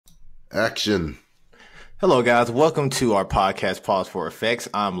Action. Hello, guys. Welcome to our podcast, P4FX.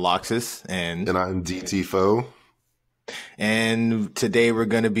 I'm LoXus, And I'm DT-Faux. and today we're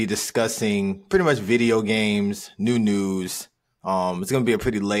going to be discussing pretty much video games, new news. It's going to be a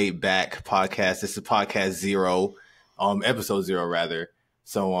pretty laid back podcast. This is podcast zero, episode zero rather.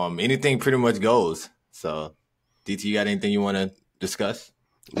 So, anything pretty much goes. So, DT, you got anything you want to discuss?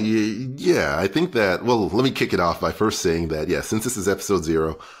 Yeah, I think that, well, let me kick it off by first saying that, yeah, since this is episode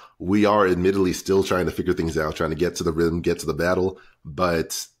zero, we are admittedly still trying to figure things out, trying to get to the rhythm, get to the battle,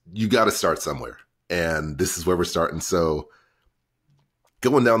 but you got to start somewhere. And this is where we're starting. So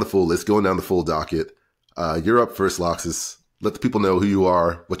going down the full list, going down the full docket, you're up first, LoXus. Let the people know who you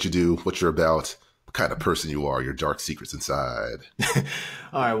are, what you do, what you're about, what kind of person you are, your dark secrets inside.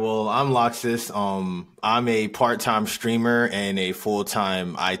 All right. Well, I'm LoXus. I'm a part-time streamer and a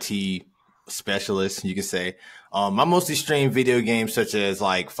full-time IT specialist, you could say. I mostly stream video games such as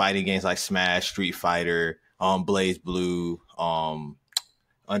like fighting games like Smash, Street Fighter, Blaze Blue,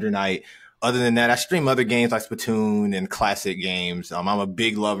 Under Night. Other than that, I stream other games like Splatoon and classic games. I'm a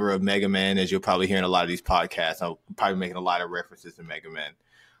big lover of Mega Man, as you'll probably hear in a lot of these podcasts. I'm probably making a lot of references to Mega Man.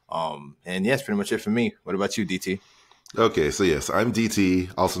 And yeah, that's pretty much it for me. What about you, DT? Okay, so yes, I'm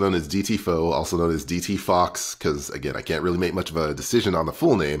DT, also known as DT-Faux, also known as DT-Fox, because again, I can't really make much of a decision on the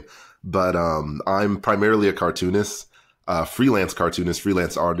full name, but I'm primarily a cartoonist, freelance cartoonist,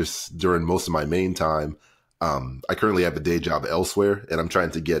 freelance artist during most of my main time. I currently have a day job elsewhere, and I'm trying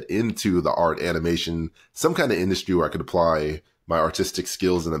to get into the art, animation, some kind of industry where I could apply my artistic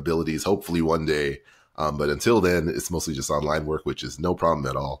skills and abilities, hopefully one day. But until then, it's mostly just online work, which is no problem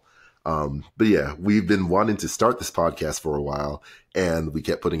at all. But yeah, we've been wanting to start this podcast for a while, and we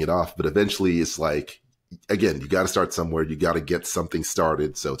kept putting it off. But eventually, it's like, again, you got to start somewhere. You got to get something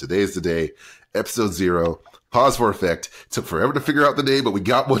started. So today's the day, episode zero. Pause for effect. Took forever to figure out the name, but we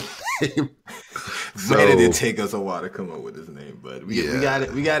got one name. So, man, it did take us a while to come up with this name, but we got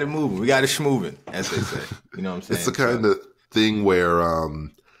it moving. We got it schmoving, as they say. You know what I'm saying? It's the kind of thing where,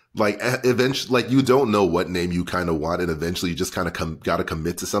 like eventually, like you don't know what name you kind of want, and eventually you just kind of got to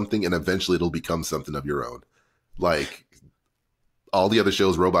commit to something, and eventually it'll become something of your own. Like all the other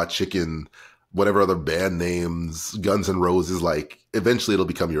shows, Robot Chicken, whatever other band names, Guns N' Roses, like eventually it'll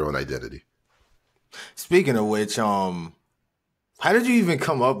become your own identity. Speaking of which, how did you even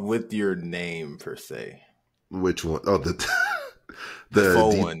come up with your name per se? Which one? Oh, the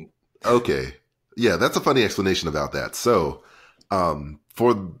Faux one. Okay, yeah, that's a funny explanation about that. So,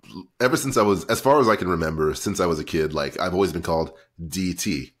 ever since I was, as far as I can remember, since I was a kid, like I've always been called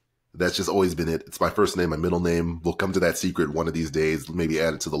DT. That's just always been it. It's my first name, my middle name. We'll come to that secret one of these days. Maybe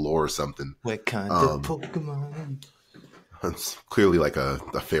add it to the lore or something. What kind of Pokemon? It's clearly like a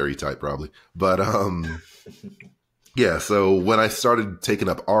fairy type, probably. But yeah. So when I started taking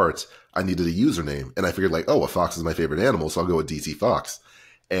up art, I needed a username, and I figured like, oh, a fox is my favorite animal, so I'll go with DT-Fox.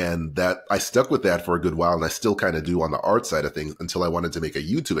 And that I stuck with that for a good while, and I still kind of do on the art side of things until I wanted to make a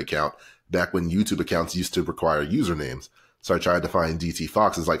YouTube account back when YouTube accounts used to require usernames. So I tried to find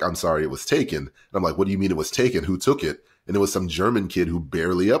DT-Fox. It's like, I'm sorry, it was taken. And I'm like, what do you mean it was taken? Who took it? And it was some German kid who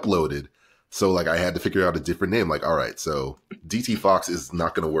barely uploaded. So like I had to figure out a different name. Like, all right, so DT-Fox is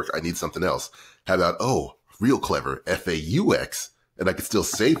not going to work. I need something else. How about, oh, real clever, F-A-U-X. And I could still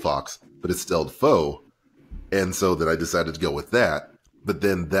say Fox, but it's spelled faux. And so then I decided to go with that. But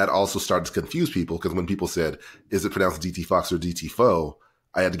then that also started to confuse people because when people said, is it pronounced DT-Fox or DT-Faux?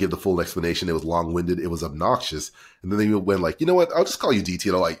 I had to give the full explanation. It was long-winded. It was obnoxious. And then they went like, you know what? I'll just call you DT.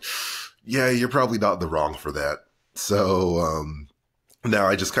 And I'm like, yeah, you're probably not the wrong for that. So now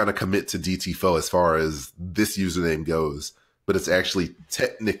I just kind of commit to DT-Faux as far as this username goes. But it's actually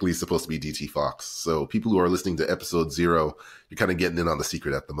technically supposed to be DT-Fox. So people who are listening to episode zero, you're kind of getting in on the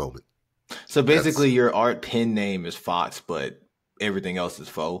secret at the moment. So basically your art pen name is Fox, but everything else is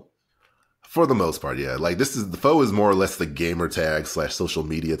Faux? For the most part, yeah. Like the Faux is more or less the gamer tag / social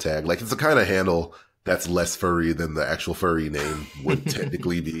media tag. Like it's the kind of handle that's less furry than the actual furry name would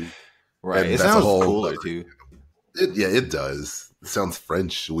technically be. Right. And it sounds cooler too. It does. It sounds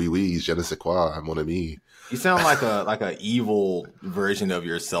French. Oui, oui, je ne sais quoi, mon ami. You sound like a evil version of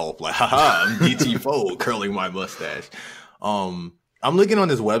yourself. Like, haha, I'm DT-Faux curling my mustache. I'm looking on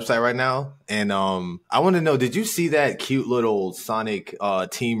this website right now, and I want to know, did you see that cute little Sonic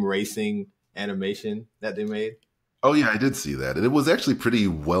team racing animation that they made? Oh yeah, I did see that. And it was actually pretty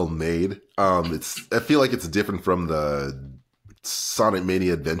well made. I feel like it's different from the Sonic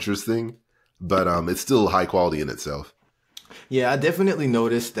Mania Adventures thing, but it's still high quality in itself. Yeah, I definitely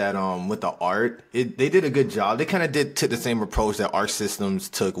noticed that with the art, they did a good job. They kind of took the same approach that Arc Systems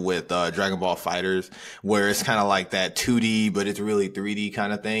took with Dragon Ball Fighters, where it's kind of like that 2D, but it's really 3D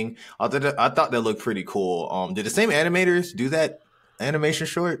kind of thing. I thought that looked pretty cool. Did the same animators do that animation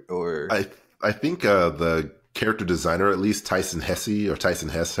short, or I think the character designer, at least Tyson Hesse or Tyson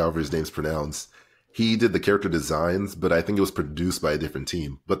Hess, however his name's pronounced, he did the character designs, but I think it was produced by a different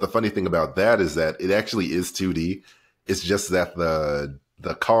team. But the funny thing about that is that it actually is 2D. It's just that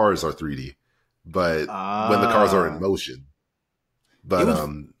the cars are 3D, but when the cars are in motion. But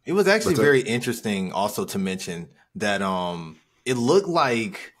it was actually very interesting also to mention that it looked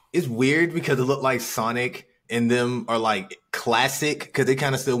like, it's weird because it looked like Sonic and them are like classic because they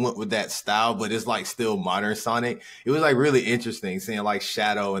kind of still went with that style, but it's like still modern Sonic. It was like really interesting seeing like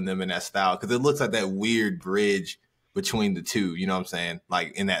Shadow and them in that style because it looks like that weird bridge between the two, you know what I'm saying?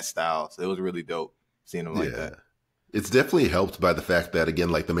 Like in that style. So it was really dope seeing them like that. It's definitely helped by the fact that, again,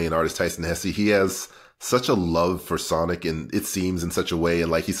 like the main artist, Tyson Hesse, he has such a love for Sonic, and it seems in such a way,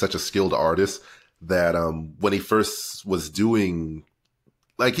 and like he's such a skilled artist that when he first was doing,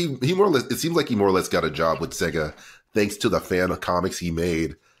 like he more or less, it seems like he more or less got a job with Sega thanks to the fan of comics he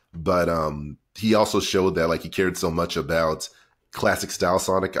made. But he also showed that like he cared so much about classic style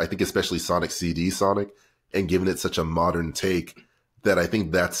Sonic, I think especially Sonic CD Sonic, and giving it such a modern take that I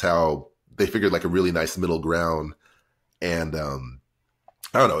think that's how they figured like a really nice middle ground. And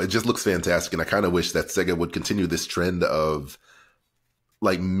I don't know, it just looks fantastic. And I kind of wish that Sega would continue this trend of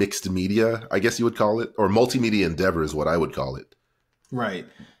like mixed media, I guess you would call it, or multimedia endeavor is what I would call it. Right.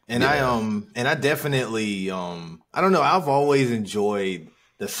 And I definitely I don't know, I've always enjoyed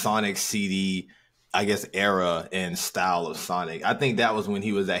the Sonic CD, I guess, era and style of Sonic. I think that was when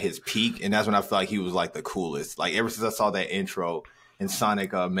he was at his peak, and that's when I felt like he was like the coolest. Like ever since I saw that intro in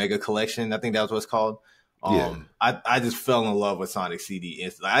Sonic Mega Collection, I think that was what it's called. I just fell in love with Sonic CD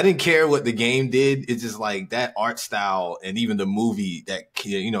instantly. I didn't care what the game did. It's just like that art style and even the movie that,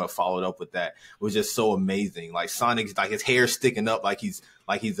 you know, followed up with that was just so amazing. Like Sonic's like his hair sticking up like he's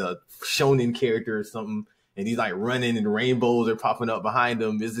a shonen character or something. And he's like running and rainbows are popping up behind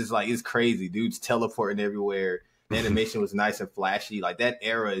him. It's just like, it's crazy. Dude's teleporting everywhere. The animation was nice and flashy. Like that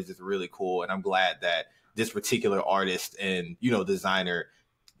era is just really cool. And I'm glad that this particular artist and, you know, designer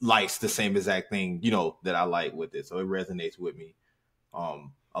likes the same exact thing, you know, that I like with it. So it resonates with me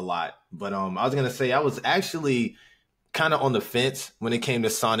a lot. But I was going to say I was actually kind of on the fence when it came to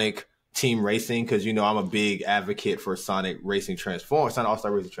Sonic Team Racing because, you know, I'm a big advocate for Sonic Racing Transformed, Sonic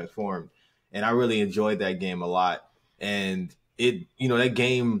All-Star Racing Transformed. And I really enjoyed that game a lot. And it, you know, that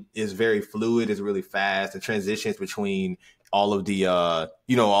game is very fluid. It's really fast. The transitions between all of the,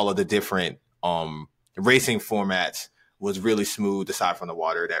 you know, all of the different racing formats was really smooth, aside from the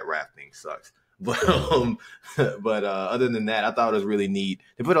water. That rafting sucks. But other than that, I thought it was really neat.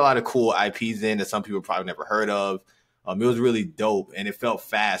 They put a lot of cool IPs in that some people probably never heard of. It was really dope, and it felt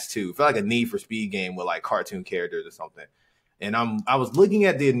fast too. It felt like a Need for Speed game with like cartoon characters or something. And I was looking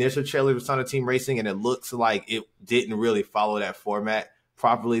at the initial trailer of Sonic Team Racing, and it looks like it didn't really follow that format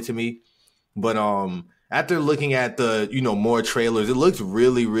properly to me. But after looking at the, you know, more trailers, it looks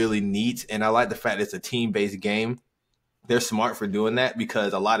really, really neat. And I like the fact it's a team-based game. They're smart for doing that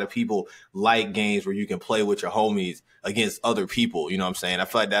because a lot of people like games where you can play with your homies against other people. You know what I'm saying? I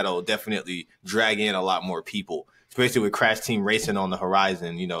feel like that'll definitely drag in a lot more people, especially with Crash Team Racing on the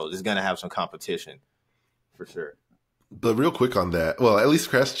horizon. You know, it's going to have some competition for sure. But real quick on that, well, at least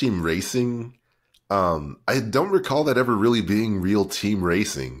Crash Team Racing, I don't recall that ever really being real team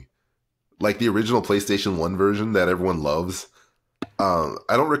racing. Like the original PlayStation 1 version that everyone loves, I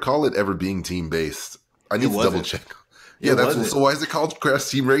don't recall it ever being team-based. I need to double check. Yeah, so why is it called Crash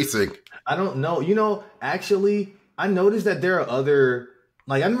Team Racing? I don't know. You know, actually, I noticed that there are other,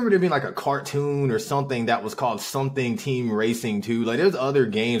 like, I remember there being like a cartoon or something that was called something Team Racing too. Like, there's other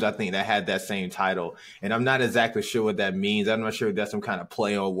games, I think, that had that same title. And I'm not exactly sure what that means. I'm not sure if that's some kind of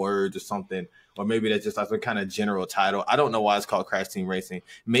play on words or something. Or maybe that's just like some kind of general title. I don't know why it's called Crash Team Racing.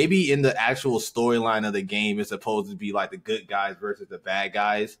 Maybe in the actual storyline of the game, it's supposed to be like the good guys versus the bad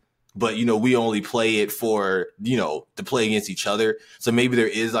guys. But, you know, we only play it for, you know, to play against each other. So maybe there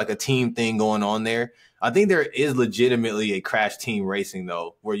is like a team thing going on there. I think there is legitimately a Crash Team Racing,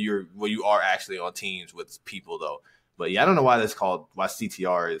 though, where you are actually on teams with people, though. But yeah, I don't know why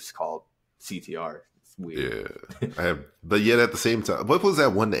CTR is called CTR. It's weird. Yeah. But yet at the same time, what was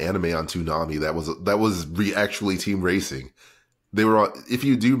that one anime on Toonami that was actually team racing? They were on, if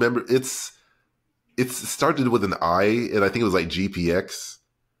you do remember, it started with an I, and I think it was like GPX.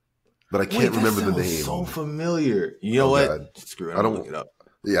 But I can't remember the name. So familiar. You know what? God. Screw it. I'm gonna look it up.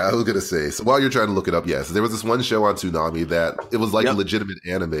 Yeah, I was gonna say. So while you're trying to look it up, yes, there was this one show on Toonami that it was like a legitimate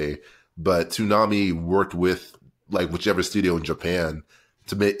anime, but Toonami worked with like whichever studio in Japan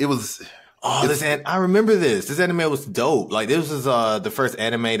to make it was. Oh, I remember this. This anime was dope. Like this was the first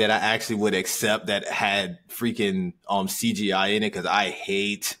anime that I actually would accept that had freaking CGI in it because I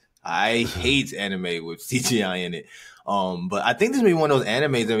hate anime with CGI in it. But I think this may be one of those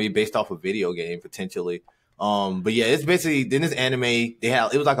animes that may be based off a video game potentially. But yeah, it's basically then this anime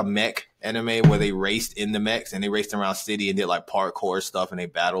it was like a mech anime where they raced in the mechs and they raced around city and did like parkour stuff and they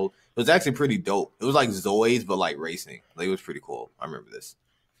battled. It was actually pretty dope. It was like Zoids but like racing. Like it was pretty cool. I remember this.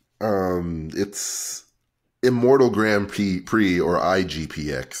 It's Immortal Grand Prix or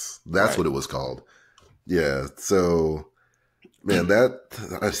IGPX. That's what it was called. Yeah. So, man,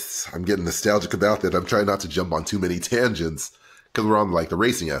 I'm getting nostalgic about that. I'm trying not to jump on too many tangents because we're on like the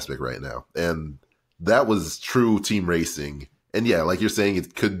racing aspect right now. And that was true team racing. And yeah, like you're saying,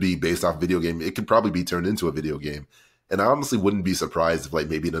 it could be based off video game. It could probably be turned into a video game. And I honestly wouldn't be surprised if like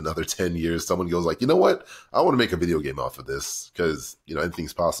maybe in another 10 years, someone goes like, you know what? I want to make a video game off of this because,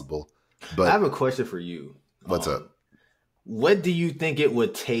 anything's possible. But I have a question for you. What's up? What do you think it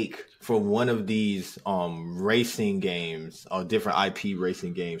would take for one of these racing games or different IP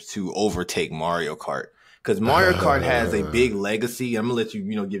racing games to overtake Mario Kart? Because Mario Kart has a big legacy. I'm gonna let you,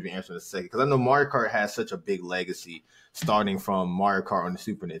 give your answer in a second. Because I know Mario Kart has such a big legacy, starting from Mario Kart on the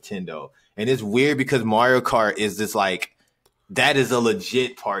Super Nintendo, and it's weird because Mario Kart is just like that is a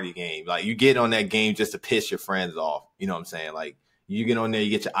legit party game. Like you get on that game just to piss your friends off. You know what I'm saying? Like you get on there, you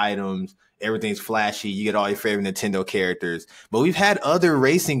get your items, everything's flashy, you get all your favorite Nintendo characters. But we've had other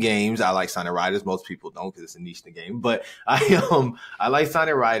racing games. I like Sonic Riders. Most people don't because it's a niche game. But I like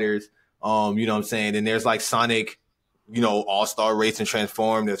Sonic Riders. You know what I'm saying? And there's like Sonic, All-Star Racing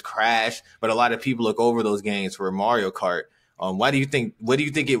Transform, there's Crash, but a lot of people look over those games for Mario Kart. Why do you think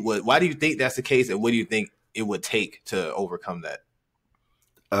that's the case? And what do you think it would take to overcome that?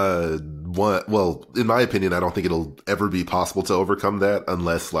 Well, in my opinion, I don't think it'll ever be possible to overcome that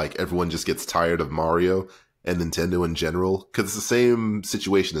unless like everyone just gets tired of Mario and Nintendo in general. Cause it's the same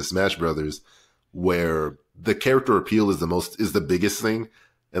situation as Smash Brothers where the character appeal is the biggest thing.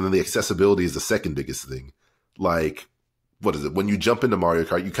 And then the accessibility is the second biggest thing. Like, what is it? When you jump into Mario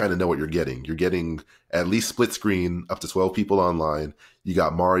Kart, you kind of know what you're getting. You're getting at least split screen, up to 12 people online. You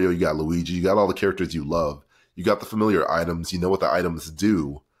got Mario, you got Luigi, you got all the characters you love. You got the familiar items. You know what the items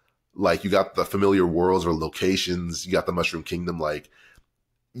do. Like, you got the familiar worlds or locations. You got the Mushroom Kingdom. Like,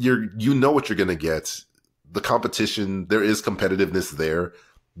 you know what you're going to get. The competition, there is competitiveness there,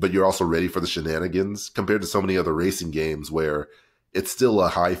 but you're also ready for the shenanigans compared to so many other racing games where it's still a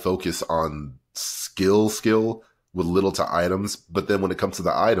high focus on skill with little to items. But then when it comes to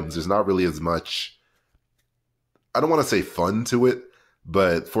the items, there's not really as much, I don't want to say fun to it,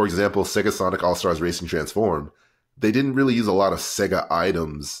 but for example, Sega Sonic All-Stars Racing Transform, they didn't really use a lot of Sega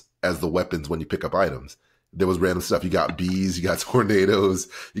items as the weapons when you pick up items. There was random stuff. You got bees, you got tornadoes,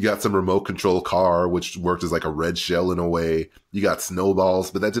 you got some remote control car, which worked as like a red shell in a way. You got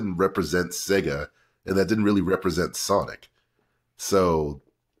snowballs, but that didn't represent Sega, and that didn't really represent Sonic. So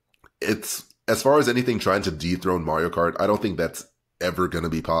it's, as far as anything trying to dethrone Mario Kart, I don't think that's ever going to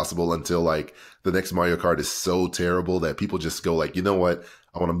be possible until like the next Mario Kart is so terrible that people just go like, you know what?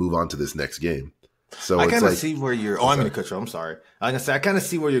 I want to move on to this next game. So I kind of see where you're, I'm going to cut you. I'm sorry. I kind of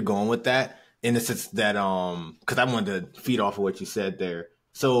see where you're going with that in the sense that, cause I wanted to feed off of what you said there.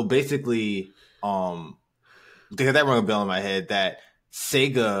 So basically, because that rang a bell in my head that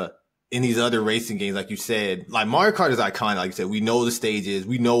Sega, in these other racing games, like you said, like Mario Kart is iconic. Like you said, we know the stages,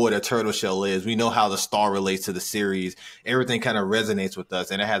 we know what a turtle shell is, we know how the star relates to the series. Everything kind of resonates with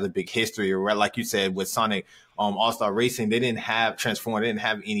us, and it has a big history. Or like you said, with Sonic All-Star Racing, they didn't have Transform, they didn't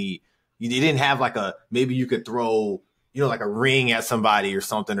have any. They didn't have like maybe you could throw, like a ring at somebody or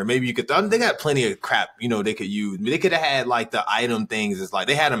something, or maybe you could. They got plenty of crap, they could use. They could have had like the item things. It's like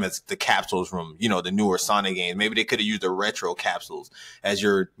they had them as the capsules from, the newer Sonic games. Maybe they could have used the retro capsules as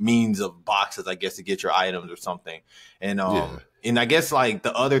your means of boxes, I guess, to get your items or something. And and I guess like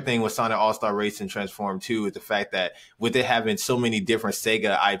the other thing with Sonic All-Star Racing Transform 2 is the fact that with it having so many different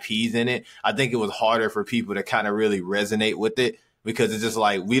Sega IPs in it, I think it was harder for people to kind of really resonate with it. Because it's just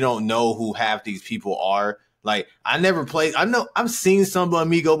like, we don't know who half these people are. Like, I know I've seen Samba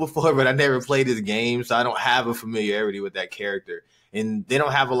Amigo before, but I never played his game. So I don't have a familiarity with that character. And they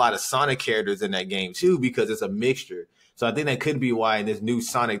don't have a lot of Sonic characters in that game too, because it's a mixture. So I think that could be why in this new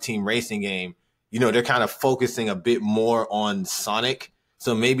Sonic Team Racing game, they're kind of focusing a bit more on Sonic.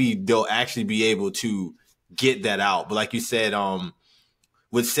 So maybe they'll actually be able to get that out. But like you said,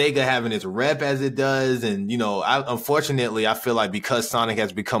 with Sega having its rep as it does, and unfortunately, I feel like because Sonic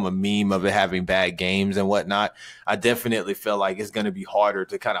has become a meme of it having bad games and whatnot, I definitely feel like it's going to be harder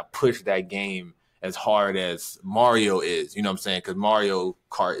to kind of push that game as hard as Mario is. You know what I'm saying? Because Mario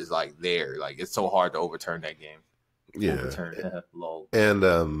Kart is like there, like it's so hard to overturn that game. Yeah, lol. And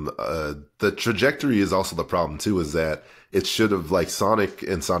the trajectory is also the problem too. Is that it should have, like, Sonic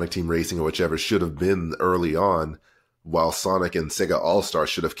and Sonic Team Racing or whichever should have been early on, while Sonic and Sega All-Star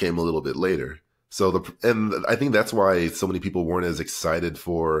should have came a little bit later. And I think that's why so many people weren't as excited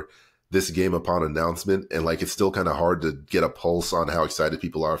for this game upon announcement. And like, it's still kind of hard to get a pulse on how excited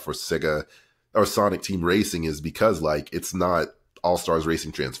people are for Sega or Sonic Team Racing, is because, like, it's not All-Stars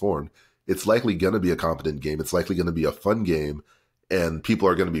Racing Transformed. It's likely going to be a competent game. It's likely going to be a fun game, and people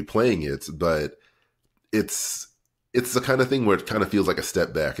are going to be playing it. But it's the kind of thing where it kind of feels like a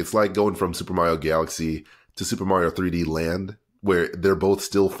step back. It's like going from Super Mario Galaxy to Super Mario 3D Land, where they're both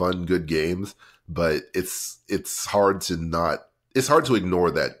still fun, good games, but it's hard to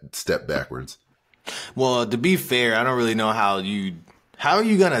ignore that step backwards. Well, to be fair, I don't really know how are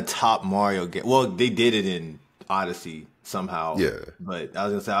you gonna top Mario? Well, they did it in Odyssey somehow. Yeah. But I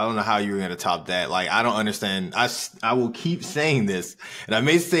was gonna say, I don't know how you were gonna top that. Like, I don't understand. I will keep saying this, and I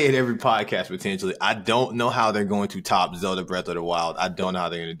may say it every podcast potentially. I don't know how they're going to top Zelda Breath of the Wild. I don't know how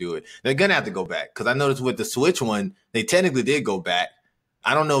they're gonna do it. They're gonna have to go back, because I noticed with the Switch one, they technically did go back.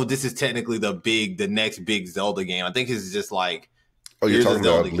 I don't know if this is technically the next big Zelda game. I think it's just like, oh, you're talking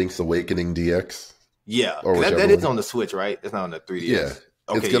about Link's Awakening DX? Yeah, that is on the Switch, right? It's not on the 3DS. Yeah.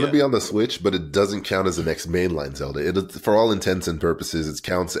 Okay, it's going to be on the Switch, but it doesn't count as the next mainline Zelda. For all intents and purposes, it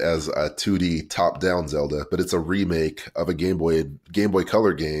counts as a 2D top-down Zelda, but it's a remake of a Game Boy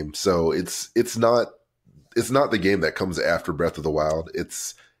Color game. So it's not the game that comes after Breath of the Wild.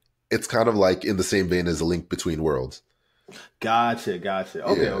 It's kind of like in the same vein as A Link Between Worlds. Gotcha.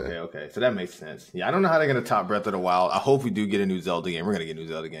 Okay. So that makes sense. Yeah, I don't know how they're gonna top Breath of the Wild. I hope we do get a new Zelda game. We're gonna get a new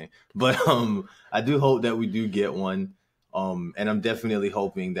Zelda game, but I do hope that we do get one. And I'm definitely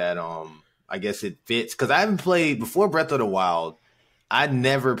hoping that I guess it fits, because I haven't played before Breath of the Wild. I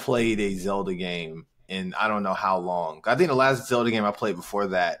never played a Zelda game in I don't know how long. I think the last Zelda game I played before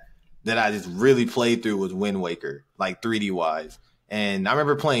that I just really played through was Wind Waker, like 3D wise. And I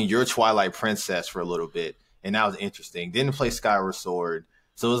remember playing Your Twilight Princess for a little bit, and that was interesting. Didn't play Skyward Sword.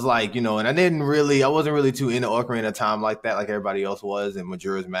 So it was like, and I wasn't really too into Ocarina of Time like that, like everybody else was, and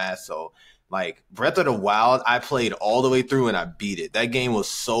Majora's Mask. So like Breath of the Wild, I played all the way through and I beat it. That game was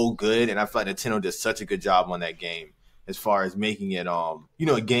so good, and I feel like Nintendo did such a good job on that game as far as making it,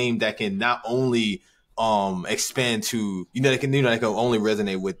 a game that can not only expand to, that can only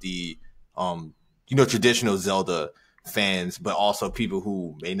resonate with the, traditional Zelda fans, but also people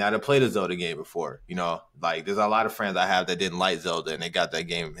who may not have played a Zelda game before. Like there's a lot of friends I have that didn't like Zelda, and they got that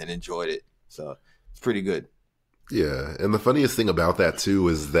game and enjoyed it. So it's pretty good. Yeah, and the funniest thing about that too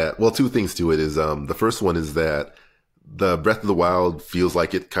is that, well, two things to it is, the first one is that the Breath of the Wild feels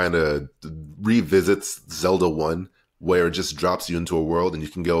like it kind of revisits Zelda 1, where it just drops you into a world and you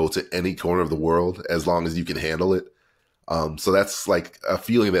can go to any corner of the world as long as you can handle it. So that's like a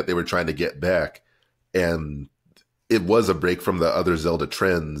feeling that they were trying to get back, and it was a break from the other Zelda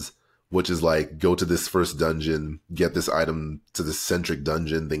trends, which is like, go to this first dungeon, get this item to this centric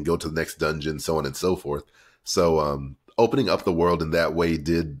dungeon, then go to the next dungeon, so on and so forth. So opening up the world in that way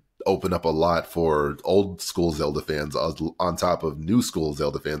did open up a lot for old school Zelda fans on top of new school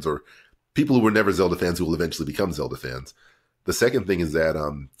Zelda fans, or people who were never Zelda fans who will eventually become Zelda fans. The second thing is that,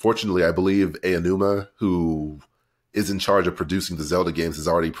 fortunately, I believe Aonuma, who is in charge of producing the Zelda games, has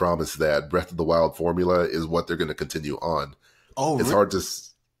already promised that Breath of the Wild formula is what they're going to continue on. Oh, it's hard to...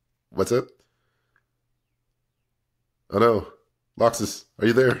 What's up? Oh, no. LoXus, are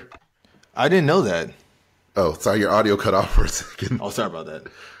you there? I didn't know that. Oh, sorry, your audio cut off for a second. Oh, sorry about that.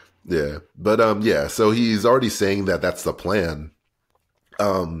 Yeah. But, so he's already saying that that's the plan.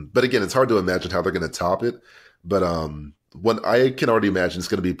 But again, it's hard to imagine how they're going to top it. But what I can already imagine it's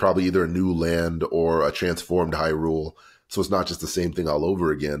going to be probably either a new land or a transformed Hyrule. So it's not just the same thing all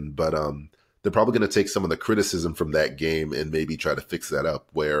over again. But they're probably going to take some of the criticism from that game and maybe try to fix that up,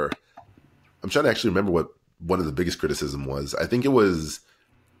 where I'm trying to actually remember what one of the biggest criticism was. I think it was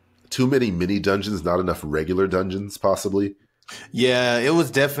too many mini dungeons, not enough regular dungeons, possibly. Yeah, it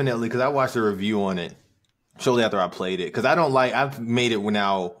was definitely, because I watched a review on it shortly after I played it, because I've made it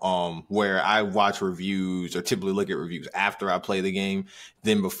now where I watch reviews, or typically look at reviews after I play the game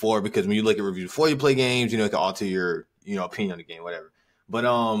than before, because when you look at reviews before you play games, it can alter your opinion on the game, whatever.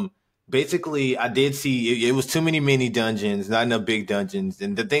 But basically, I did see it was too many mini dungeons, not enough big dungeons,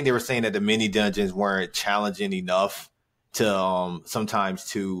 and the thing they were saying that the mini dungeons weren't challenging enough to sometimes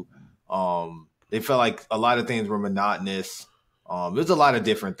to they felt like a lot of things were monotonous. There's a lot of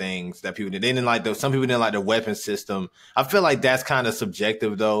different things that people did. They didn't like some people didn't like the weapon system. I feel like that's kind of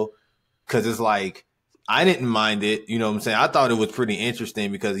subjective though, because it's like I didn't mind it. You know what I'm saying? I thought it was pretty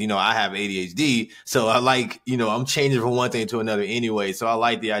interesting because, you know, I have ADHD. So I like, you know, I'm changing from one thing to another anyway. So I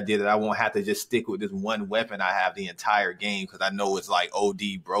like the idea that I won't have to just stick with this one weapon I have the entire game because I know it's like OD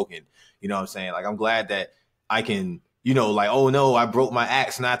broken. You know what I'm saying? Like, I'm glad that I can, you know, like, oh no, I broke my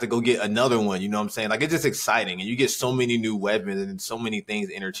axe and I have to go get another one. You know what I'm saying? Like, it's just exciting. And you get so many new weapons and so many things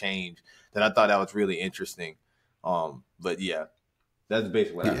interchange that I thought that was really interesting. But yeah, that's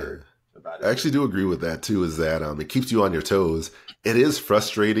basically what I heard. I actually do agree with that too, is that it keeps you on your toes. It is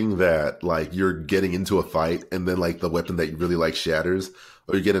frustrating that like you're getting into a fight and then like the weapon that you really like shatters,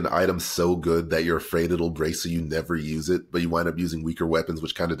 or you get an item so good that you're afraid it'll break so you never use it, but you wind up using weaker weapons,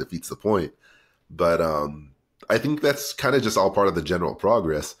 which kind of defeats the point. But I think that's kind of just all part of the general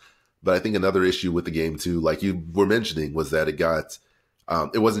progress. But I think another issue with the game too, like you were mentioning, was that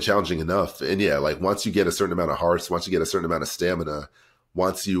it wasn't challenging enough. And yeah, like once you get a certain amount of hearts, once you get a certain amount of stamina,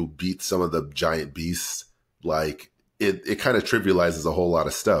 once you beat some of the giant beasts, like it kind of trivializes a whole lot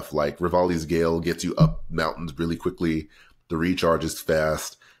of stuff. Like Rivali's Gale gets you up mountains really quickly. The recharge is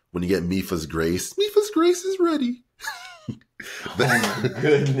fast. When you get Mipha's Grace is ready. Oh my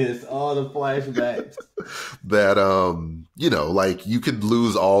goodness, all the flashbacks. That, you know, like you could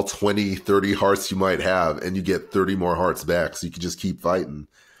lose all 20, 30 hearts you might have and you get 30 more hearts back. So you can just keep fighting.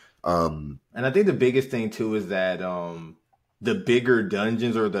 And I think the biggest thing too is that, the bigger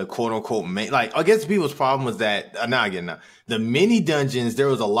dungeons or the quote unquote main, like I guess people's problem was that the mini dungeons, there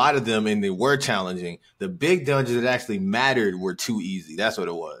was a lot of them and they were challenging. The big dungeons that actually mattered were too easy. That's what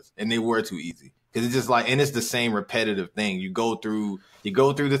it was. And they were too easy because it's just like, and it's the same repetitive thing. You go through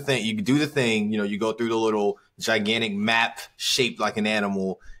the thing, you do the thing, you know, you go through the little gigantic map shaped like an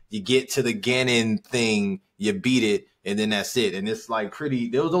animal. You get to the Ganon thing, you beat it, and then that's it. And it's like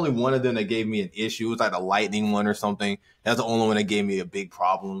there was only one of them that gave me an issue. It was like a lightning one or something. That's the only one that gave me a big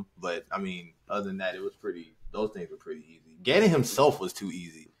problem. But I mean, other than that, those things were pretty easy. Ganon himself was too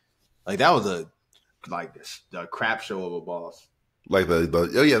easy. Like that was a crap show of a boss. Like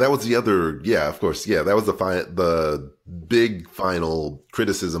that was the other, yeah, of course. Yeah, that was the big final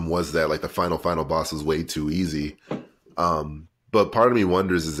criticism was that like the final boss was way too easy. But part of me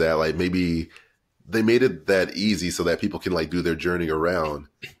wonders is that like maybe they made it that easy so that people can like do their journey around.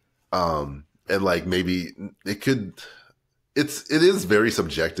 And like maybe it is very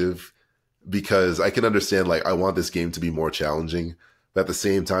subjective because I can understand like I want this game to be more challenging, but at the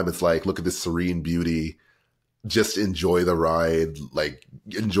same time it's like, look at this serene beauty, just enjoy the ride, like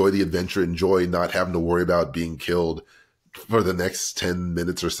enjoy the adventure, enjoy not having to worry about being killed for the next 10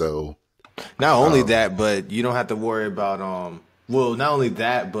 minutes or so. Not only that, but you don't have to worry about not only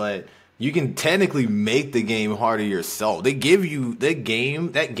that, but you can technically make the game harder yourself. They give you that game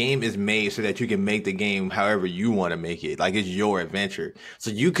is made so that you can make the game however you want to make it. Like it's your adventure.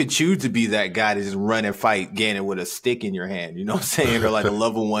 So you could choose to be that guy to just run and fight Ganon with a stick in your hand. You know what I'm saying? Or like a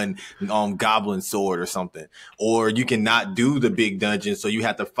level 1 goblin sword or something. Or you can not do the big dungeon. So you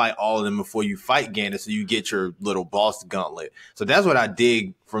have to fight all of them before you fight Ganon. So you get your little boss gauntlet. So that's what I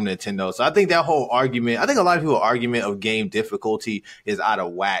dig from Nintendo. So I think a lot of people's argument of game difficulty is out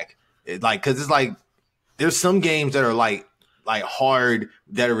of whack. Cause it's like, there's some games that are like hard,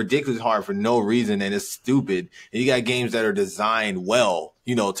 that are ridiculously hard for no reason. And it's stupid. And you got games that are designed well,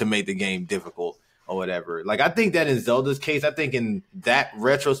 you know, to make the game difficult or whatever. Like, I think that in Zelda's case, I think in that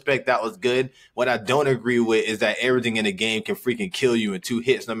retrospect, that was good. What I don't agree with is that everything in the game can freaking kill you in 2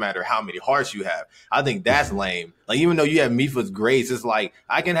 hits, no matter how many hearts you have. I think that's lame. Like, even though you have Mipha's Grace, it's like,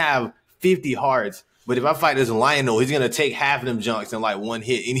 I can have 50 hearts, but if I fight this Lionel, he's going to take half of them junks in like 1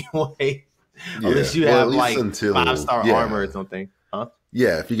 hit anyway. Yeah. Unless you have like 5-star armor or something. Huh?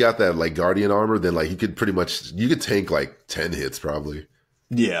 Yeah, if you got that like Guardian armor, then like you could tank like 10 hits probably.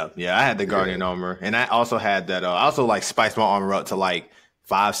 Yeah, I had the Guardian armor. And I also had that, I also like spiced my armor up to like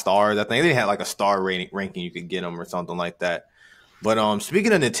 5 stars. I think they had like a star ranking you could get them or something like that. But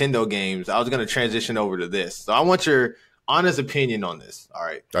speaking of Nintendo games, I was going to transition over to this. So I want your honest opinion on this. All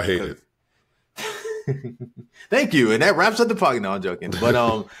right. I hate it. Thank you. And that wraps up the podcast. No, I'm joking. But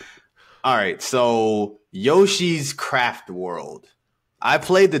all right. So Yoshi's Craft World. I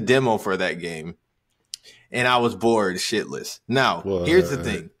played the demo for that game and I was bored shitless. Now, here's the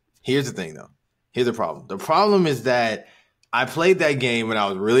thing. Here's the problem. The problem is that I played that game when I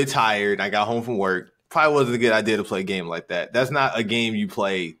was really tired. I got home from work. Probably wasn't a good idea to play a game like that. That's not a game you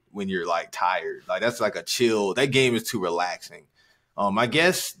play when you're like tired. Like that's like a chill. That game is too relaxing. I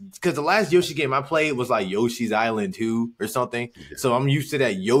guess because the last Yoshi game I played was like Yoshi's Island 2 or something. Yeah. So I'm used to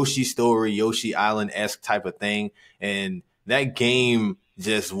that Yoshi story, Yoshi Island-esque type of thing. And that game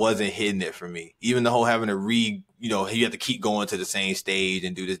just wasn't hitting it for me. Even the whole having to you have to keep going to the same stage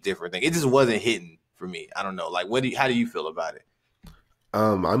and do this different thing. It just wasn't hitting for me. I don't know. Like, how do you feel about it?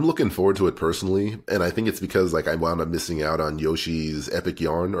 I'm looking forward to it personally, and I think it's because like I wound up missing out on Yoshi's Epic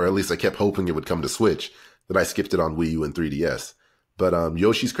Yarn, or at least I kept hoping it would come to Switch, that I skipped it on Wii U and 3DS. But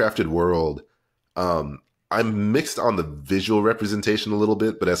Yoshi's Crafted World, I'm mixed on the visual representation a little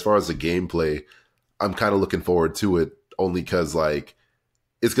bit, but as far as the gameplay, I'm kind of looking forward to it only because like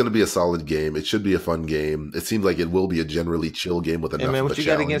it's going to be a solid game. It should be a fun game. It seems like it will be a generally chill game with enough Hey man, of what a you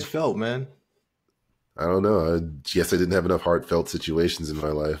challenge. got against Felt, man? I don't know. I guess I didn't have enough heartfelt situations in my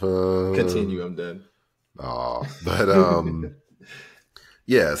life. Continue, I'm done. But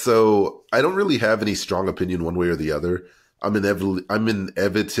yeah. So I don't really have any strong opinion one way or the other. I'm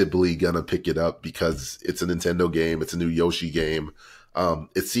inevitably gonna pick it up because it's a Nintendo game. It's a new Yoshi game.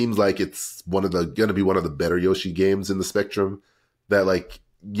 It seems like it's gonna be one of the better Yoshi games in the spectrum. That like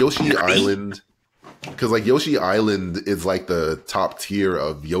Yoshi Island, because like Yoshi Island is like the top tier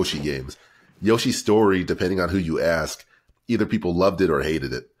of Yoshi games. Yoshi's Story, depending on who you ask, either people loved it or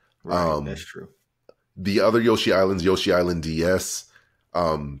hated it. Right, that's true. The other Yoshi Islands, Yoshi Island DS,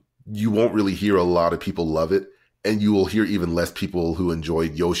 you won't really hear a lot of people love it, and you will hear even less people who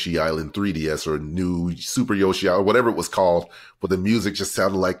enjoyed Yoshi Island 3DS or new Super Yoshi Island, whatever it was called, where the music just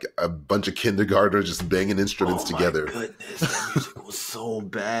sounded like a bunch of kindergartners just banging instruments together. Oh my goodness, that music was so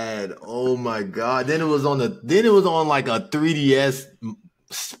bad. Oh my god! Then it was on like a 3DS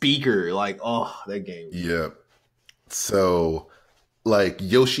speaker. Like, oh, that game. Yeah. So, like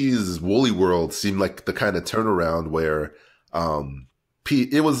Yoshi's Woolly World seemed like the kind of turnaround where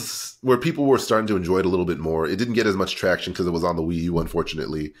it was where people were starting to enjoy it a little bit more. It didn't get as much traction because it was on the Wii U,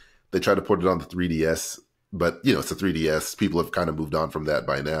 unfortunately. They tried to port it on the 3DS, but it's a 3DS. People have kind of moved on from that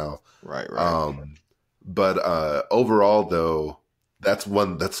by now. Right. But overall, though,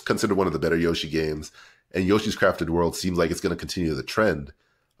 that's considered one of the better Yoshi games. And Yoshi's Crafted World seems like it's going to continue the trend.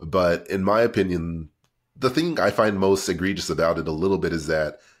 But in my opinion, the thing I find most egregious about it a little bit is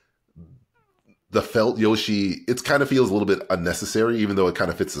that the felt Yoshi, it kind of feels a little bit unnecessary, even though it kind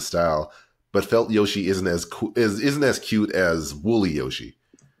of fits the style. But felt Yoshi isn't as cute as woolly Yoshi.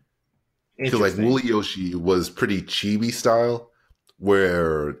 Because like woolly Yoshi was pretty chibi style,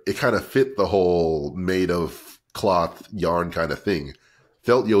 where it kind of fit the whole made of cloth yarn kind of thing.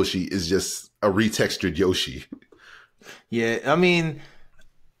 Felt Yoshi is just a retextured Yoshi. Yeah, I mean,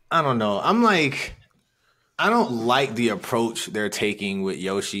 I don't know. I don't like the approach they're taking with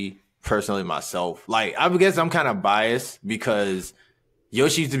Yoshi, personally, myself. Like, I guess I'm kind of biased because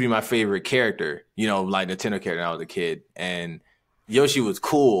Yoshi used to be my favorite character, like Nintendo character when I was a kid. And Yoshi was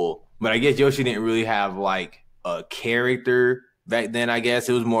cool, but I guess Yoshi didn't really have like a character back then, I guess.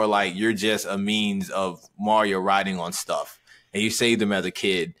 It was more like you're just a means of Mario riding on stuff. And you saved him as a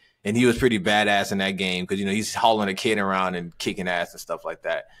kid. And he was pretty badass in that game because, he's hauling a kid around and kicking ass and stuff like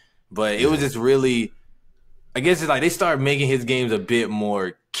that. But it was just really, I guess it's like they started making his games a bit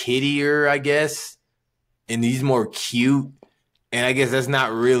more kiddier, I guess. And he's more cute. And I guess that's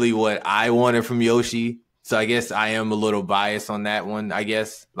not really what I wanted from Yoshi. So I guess I am a little biased on that one, I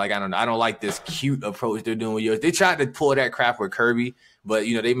guess. Like, I don't know. I don't like this cute approach they're doing with Yoshi. They tried to pull that crap with Kirby, but,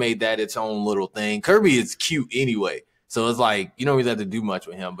 they made that its own little thing. Kirby is cute anyway. So it's like, you don't really have to do much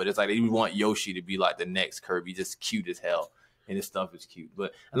with him, but it's like they want Yoshi to be like the next Kirby, just cute as hell. And his stuff is cute.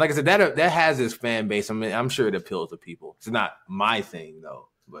 But like I said, that has his fan base. I mean, I'm sure it appeals to people. It's not my thing, though.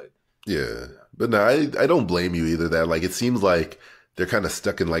 But yeah. But no, I don't blame you either. That like it seems like they're kind of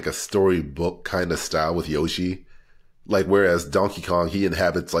stuck in like a storybook kind of style with Yoshi. Like whereas Donkey Kong, he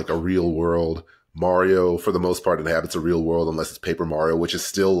inhabits like a real world. Mario, for the most part, inhabits a real world unless it's Paper Mario, which is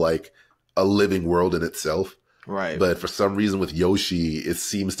still like a living world in itself. Right. But for some reason with Yoshi, it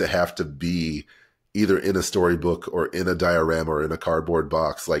seems to have to be either in a storybook or in a diorama or in a cardboard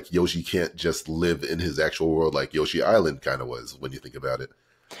box. Like Yoshi can't just live in his actual world like Yoshi Island kind of was when you think about it.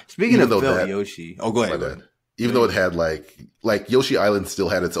 Speaking of Yoshi. Oh, go ahead. Even though it had like Yoshi Island still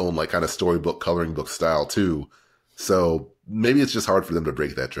had its own like kind of storybook, coloring book style too. So maybe it's just hard for them to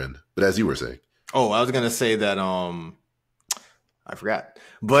break that trend. But as you were saying. Oh, I was going to say that, I forgot.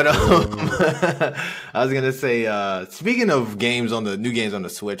 But I was going to say, speaking of new games on the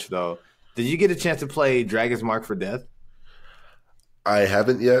Switch though, did you get a chance to play Dragon's Mark for Death? I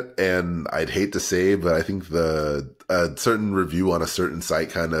haven't yet, and I'd hate to say, but I think a certain review on a certain site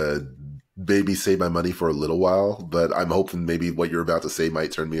kind of maybe saved my money for a little while, but I'm hoping maybe what you're about to say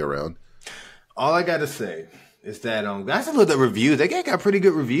might turn me around. All I got to say Is that I have to look at the reviews. That game got pretty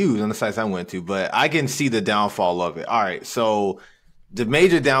good reviews on the sites I went to, but I can see the downfall of it. All right, so the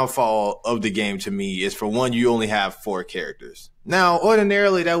major downfall of the game to me is, for one, you only have 4 characters. Now,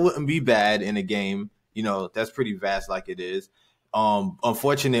 ordinarily, that wouldn't be bad in a game. You know, that's pretty vast like it is.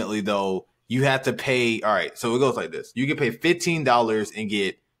 Unfortunately, though, you have to pay. All right, so it goes like this: you can pay $15 and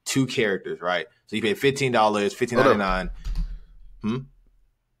get 2 characters, right? So you pay $15, $15.99.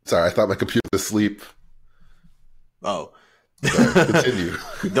 Sorry, I thought my computer was asleep. Oh, continue.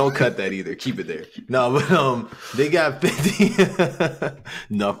 Don't cut that either. Keep it there. No, but they got 50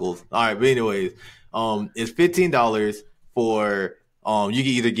 knuckles. All right, but anyways, it's $15 for you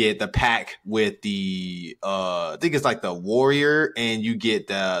can either get the pack with the I think it's like the warrior, and you get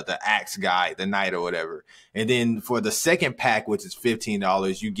the axe guy, the knight or whatever. And then for the second pack, which is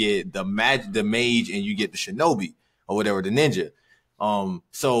 $15, you get the mage, and you get the shinobi or whatever, the ninja.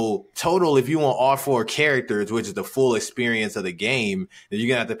 So total, if you want all 4 characters, which is the full experience of the game, then you're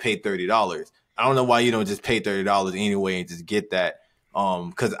gonna have to pay $30. I don't know why you don't just pay $30 anyway and just get that.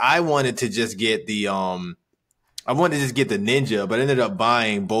 Cause I wanted to just get the ninja, but I ended up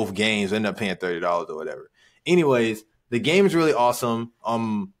buying both games. I ended up paying $30 or whatever. Anyways, the game is really awesome.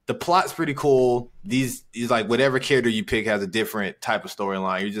 The plot's pretty cool. These like whatever character you pick has a different type of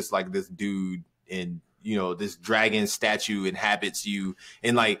storyline. You're just like this dude, and you know, this dragon statue inhabits you.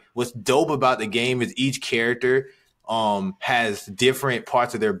 And like, what's dope about the game is each character has different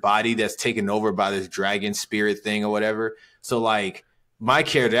parts of their body that's taken over by this dragon spirit thing or whatever. So like, my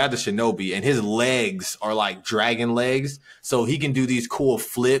character, I have the shinobi, and his legs are like dragon legs. So he can do these cool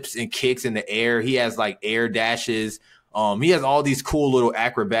flips and kicks in the air. He has like air dashes. He has all these cool little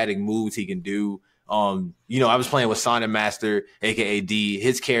acrobatic moves he can do. You know, I was playing with Sonic Master, aka D.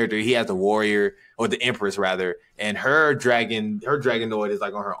 His character, he has the warrior, or the empress rather, and her dragonoid is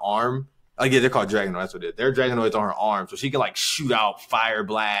like on her arm. Like, yeah, they're called dragonoids. That's what it is. Their dragonoid's on her arm, so she can like shoot out fire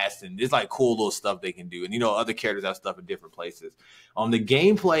blasts, and it's like cool little stuff they can do. And you know, other characters have stuff in different places. The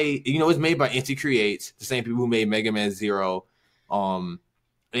gameplay, you know, it's made by Inti Creates, the same people who made Mega Man Zero, and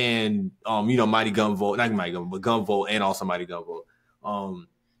you know, Mighty Gunvolt, not Mighty Gunvolt, but Gunvolt, and also Mighty Gunvolt.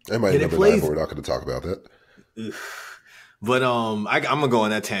 I might number 9, but we're not going to talk about that. But I'm gonna go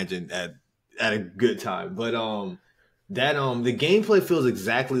on that tangent at a good time. But the gameplay feels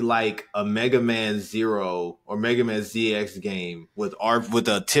exactly like a Mega Man Zero or Mega Man ZX game with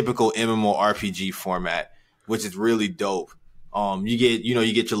a typical MMORPG format, which is really dope. You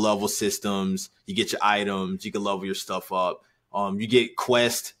get your level systems, you get your items, you can level your stuff up. You get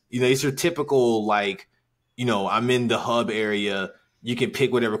quests. You know, it's your typical, like, you know, I'm in the hub area. You can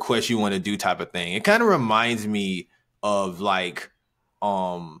pick whatever quest you want to do type of thing. It kind of reminds me of like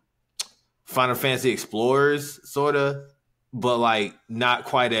Final Fantasy Explorers, sort of, but like not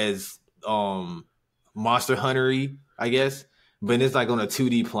quite as Monster Hunter-y, I guess. But it's like on a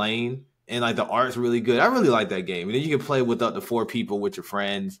 2D plane, and like the art's really good. I really like that game. And then you can play with up to 4 people with your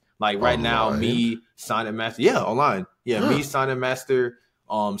friends. Like right now, me, Sonic Master, online. Me, Sonic Master,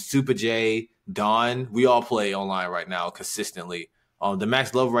 Super J, Don, we all play online right now consistently. The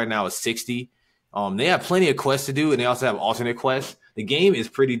max level right now is 60. They have plenty of quests to do, and they also have alternate quests. The game is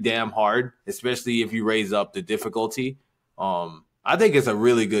pretty damn hard, especially if you raise up the difficulty. I think it's a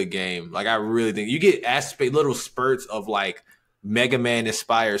really good game. Like, I really think you get little spurts of like Mega Man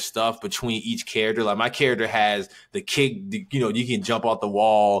inspired stuff between each character. Like, my character has the kick, you know, you can jump off the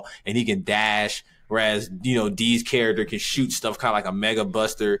wall and he can dash. Whereas, you know, D's character can shoot stuff kind of like a Mega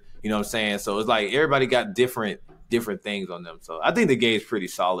Buster. You know what I'm saying? So it's like everybody got different things on them. So I think the game's pretty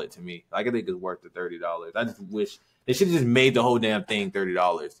solid to me. Like, I think it's worth the $30. I just wish they should have just made the whole damn thing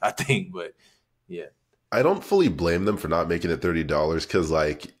 $30, I think. But yeah. I don't fully blame them for not making it $30 because,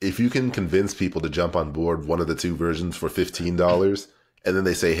 like, if you can convince people to jump on board one of the 2 versions for $15 and then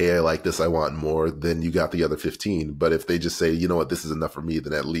they say, hey, I like this, I want more, then you got the other 15. But if they just say, you know what, this is enough for me,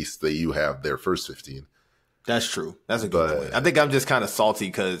 then at least you have their first 15. That's true. That's a good point. I think I'm just kind of salty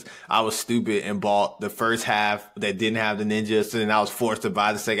because I was stupid and bought the first half that didn't have the ninja. So then I was forced to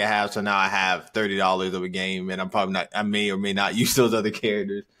buy the second half. So now I have $30 of a game, and I may or may not use those other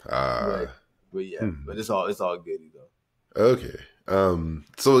characters. But yeah, but it's all goody though. Okay.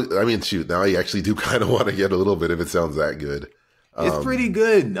 So I mean, shoot, now I actually do kind of want to get a little bit if it sounds that good. It's pretty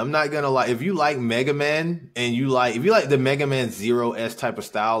good. I'm not gonna lie. If you like Mega Man and if you like the Mega Man Zero S type of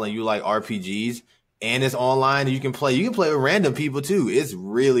style and you like RPGs and it's online and you can play with random people too. It's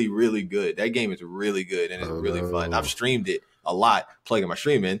really, really good. That game is really good and it's really fun. I've streamed it a lot, plugging my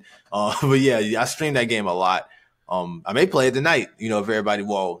streaming. But yeah, I streamed that game a lot. I may play it tonight, you know, if everybody,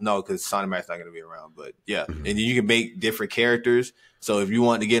 no, because Sonic Master's not going to be around, but yeah. And then you can make different characters. So if you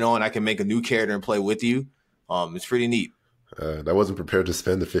want to get on, I can make a new character and play with you. It's pretty neat. I wasn't prepared to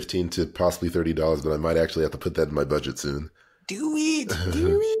spend the $15 to possibly $30, but I might actually have to put that in my budget soon. Do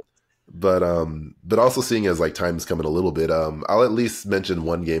it. But also seeing as like time's coming a little bit, I'll at least mention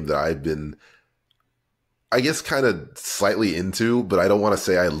one game that I've been, I guess, kind of slightly into, but I don't want to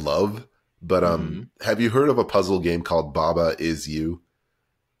say I love. But have you heard of a puzzle game called Baba Is You?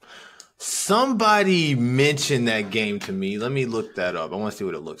 Somebody mentioned that game to me. Let me look that up. I want to see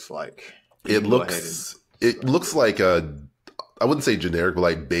what it looks like. It looks like a, I wouldn't say generic, but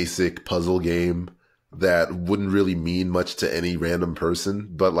like basic puzzle game that wouldn't really mean much to any random person.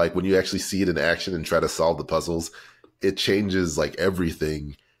 But like when you actually see it in action and try to solve the puzzles, it changes like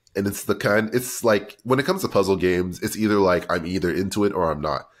everything. And it's like when it comes to puzzle games, it's either like I'm either into it or I'm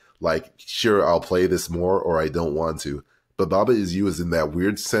not. Like, sure, I'll play this more or I don't want to. But Baba Is You is in that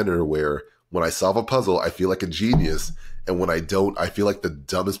weird center where when I solve a puzzle, I feel like a genius. And when I don't, I feel like the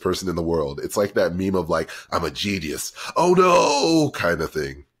dumbest person in the world. It's like that meme of like, I'm a genius. Oh no, kind of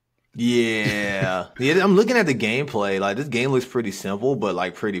thing. Yeah. I'm looking at the gameplay. Like, this game looks pretty simple, but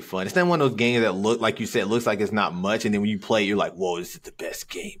like pretty fun. It's not one of those games that look, like you said, looks like it's not much. And then when you play, you're like, whoa, this is the best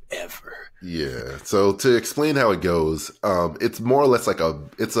game ever. Yeah. So to explain how it goes, it's more or less like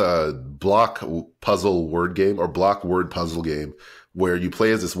it's a block puzzle word game or block word puzzle game where you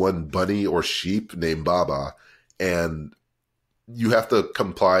play as this one bunny or sheep named Baba, and you have to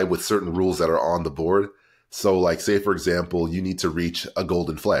comply with certain rules that are on the board. So like, say for example, you need to reach a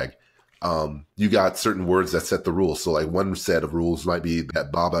golden flag. You got certain words that set the rules. So like one set of rules might be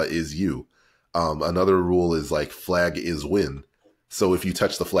that Baba is you. Another rule is like flag is win. So if you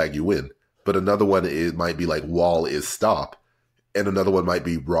touch the flag, you win. But another one, it might be like wall is stop. And another one might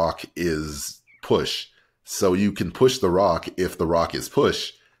be rock is push. So you can push the rock if the rock is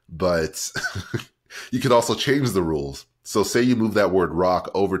push, but you can also change the rules. So say you move that word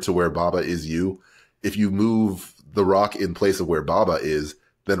rock over to where Baba is you. If you move the rock in place of where Baba is,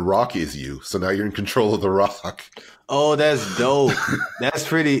 then rock is you. So now you're in control of the rock. Oh, that's dope.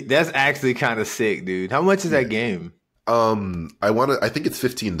 That's actually kind of sick, dude. How much is that game? I think it's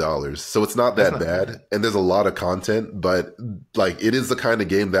 $15. So it's not that bad. And there's a lot of content, but like it is the kind of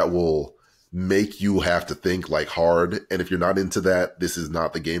game that will make you have to think like hard. And if you're not into that, this is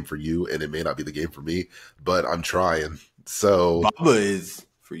not the game for you. And it may not be the game for me, but I'm trying. So Baba is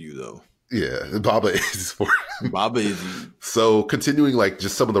for you though. Yeah, Baba is for Baba is you. So continuing like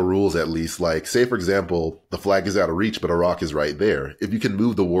just some of the rules at least, like say for example, the flag is out of reach, but a rock is right there. If you can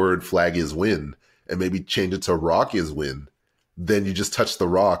move the word flag is win and maybe change it to rock is win, then you just touch the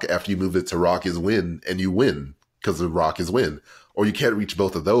rock after you move it to rock is win and you win because the rock is win. Or you can't reach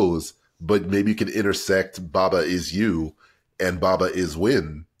both of those, but maybe you can intersect Baba is you and Baba is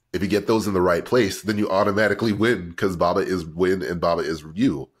win. If you get those in the right place, then you automatically win because Baba is win and Baba is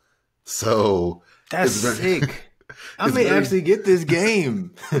you. So that's sick. I may actually get this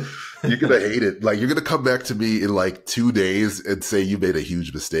game. You're going to hate it. Like, you're going to come back to me in like 2 days and say you made a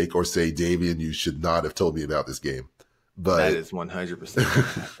huge mistake or say, Davian, you should not have told me about this game. But that is 100%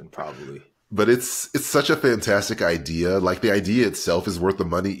 happen, probably. But it's such a fantastic idea. Like, the idea itself is worth the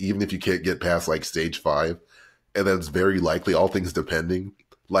money, even if you can't get past like stage 5. And that's very likely, all things depending.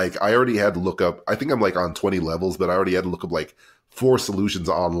 Like, I already had to look up, I think I'm like on 20 levels, but I already had to look up like 4 solutions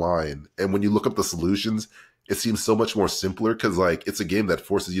online. And when you look up the solutions, it seems so much more simpler because like it's a game that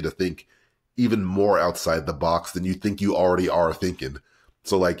forces you to think even more outside the box than you think you already are thinking.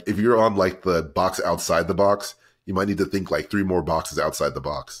 So like if you're on like the box outside the box, you might need to think like 3 more boxes outside the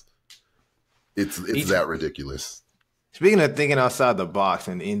box. It's that ridiculous. Speaking of thinking outside the box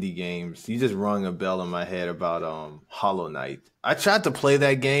and indie games, you just rung a bell in my head about Hollow Knight. I tried to play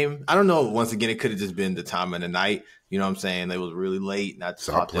that game. I don't know. Once again, it could have just been the time of the night. You know what I'm saying? It was really late, and I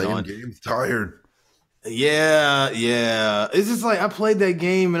stopped playing games. Tired. Yeah. It's just like I played that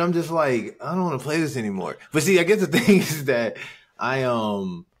game, and I'm just like, I don't want to play this anymore. But see, I guess the thing is that I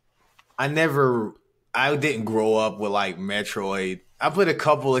didn't grow up with like Metroid. I played a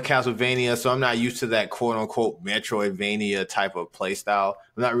couple of Castlevania, so I'm not used to that quote unquote Metroidvania type of play style.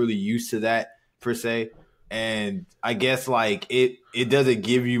 I'm not really used to that per se. And I guess like it doesn't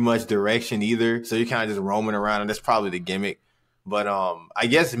give you much direction either. So you're kind of just roaming around, and that's probably the gimmick. But I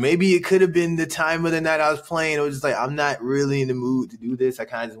guess maybe it could have been the time of the night I was playing. It was just like, I'm not really in the mood to do this. I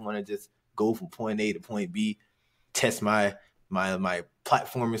kind of just want to just go from point A to point B, test my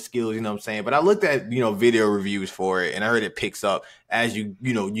platforming skills, you know what I'm saying? But I looked at, video reviews for it, and I heard it picks up as you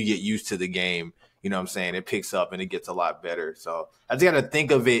get used to the game. You know what I'm saying? It picks up and it gets a lot better. So I just got to think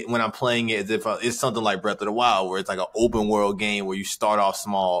of it when I'm playing it as if it's something like Breath of the Wild, where it's like an open world game where you start off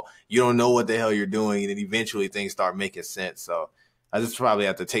small. You don't know what the hell you're doing, and then eventually things start making sense. So I just probably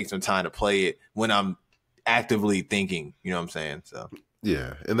have to take some time to play it when I'm actively thinking. You know what I'm saying? So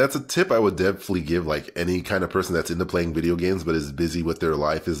yeah, and that's a tip I would definitely give like any kind of person that's into playing video games but is busy with their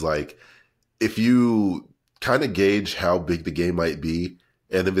life is like, if you kind of gauge how big the game might be,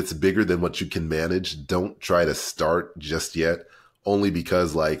 and if it's bigger than what you can manage, don't try to start just yet. Only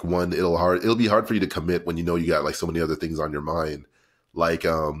because like one, it'll be hard for you to commit when you know you got like so many other things on your mind. Like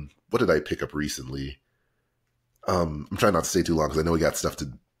what did I pick up recently? I'm trying not to stay too long because I know we got stuff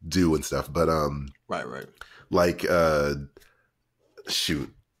to do and stuff. But right. Like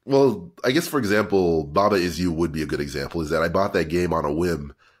shoot. Well, I guess for example, Baba Is You would be a good example. Is that I bought that game on a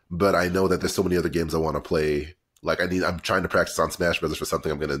whim, but I know that there's so many other games I want to play. Like I'm trying to practice on Smash Brothers for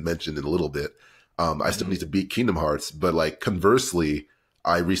something I'm going to mention in a little bit. I still need to beat Kingdom Hearts, but like conversely,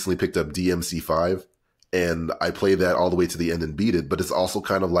 I recently picked up DMC5 and I played that all the way to the end and beat it. But it's also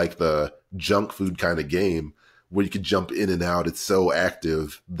kind of like the junk food kind of game where you can jump in and out. It's so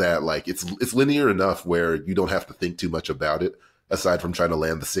active that like it's linear enough where you don't have to think too much about it aside from trying to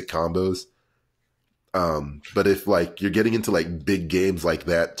land the sick combos. But if like you're getting into like big games like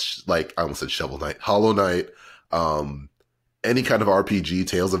that, like I almost said Shovel Knight, Hollow Knight, any kind of RPG,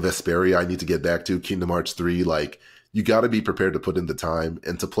 Tales of Vesperia, I need to get back to Kingdom Hearts 3. Like you got to be prepared to put in the time,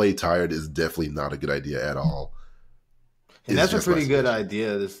 and to play tired is definitely not a good idea at all. And that's a pretty good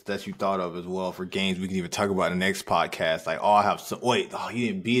idea that you thought of as well for games we can even talk about in the next podcast. Like, you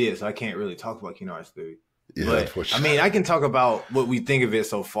didn't beat it, so I can't really talk about Kingdom Hearts 3. Yeah, but I mean, I can talk about what we think of it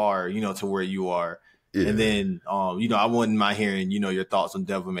so far, to where you are. Yeah. And then, I wouldn't mind hearing, your thoughts on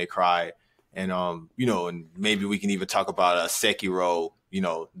Devil May Cry. And, and maybe we can even talk about Sekiro,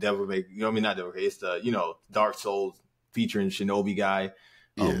 Devil May, not Devil May, it's the, Dark Souls featuring Shinobi guy.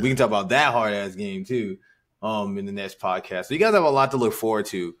 We can talk about that hard ass game too, in the next podcast. So you guys have a lot to look forward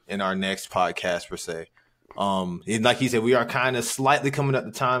to in our next podcast per se. And like he said, we are kind of slightly coming up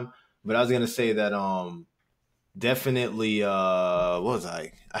the time, but I was going to say that, definitely, what was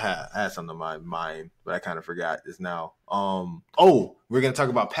I had something on my mind, but I kind of forgot this now. We're going to talk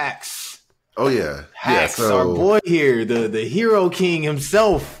about PAX. Oh yeah. PAX, our boy here, the hero king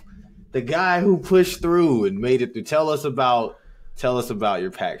himself, the guy who pushed through and made it through. Tell us about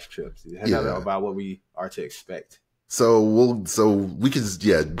your PAX trips. About what we are to expect. So we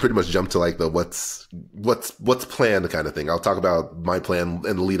could pretty much jump to like the what's planned kind of thing. I'll talk about my plan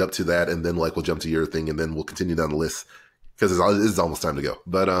and lead up to that, and then like we'll jump to your thing, and then we'll continue down the list because it's almost time to go.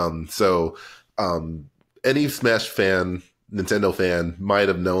 But any Smash fan, Nintendo fan might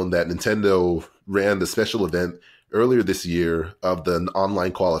have known that Nintendo ran the special event earlier this year of the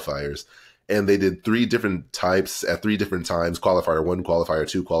online qualifiers, and they did 3 different types at 3 different times: qualifier 1, qualifier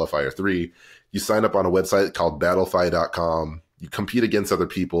 2, qualifier 3. You sign up on a website called battlefy.com. You compete against other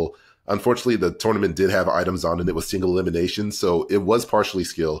people. Unfortunately, the tournament did have items on and it was single elimination, so it was partially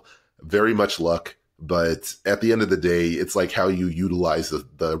skill, very much luck. But at the end of the day, it's like how you utilize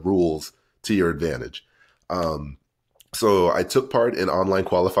the rules to your advantage. So I took part in online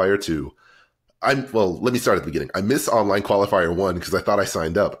qualifier 2. Let me start at the beginning. I missed online qualifier 1 because I thought I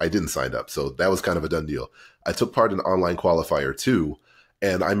signed up. I didn't sign up, so that was kind of a done deal. I took part in online qualifier 2.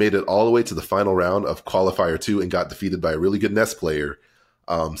 And I made it all the way to the final round of qualifier 2 and got defeated by a really good NES player.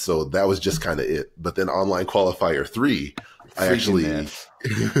 So that was just kind of it. But then online qualifier 3, I actually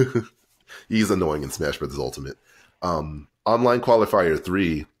he's annoying in Smash Bros. Ultimate. Online qualifier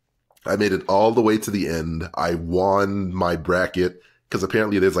 3, I made it all the way to the end. I won my bracket because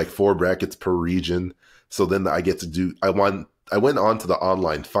apparently there's like 4 brackets per region. So then I went on to the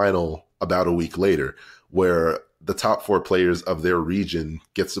online final about a week later, where the top 4 players of their region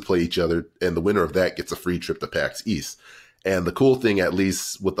gets to play each other, and the winner of that gets a free trip to PAX East. And the cool thing, at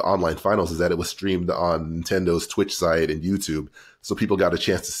least with the online finals, is that it was streamed on Nintendo's Twitch site and YouTube, so people got a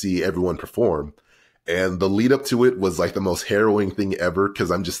chance to see everyone perform. And the lead up to it was like the most harrowing thing ever,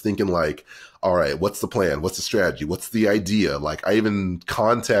 because I'm just thinking like, all right, what's the plan? What's the strategy? What's the idea? Like, I even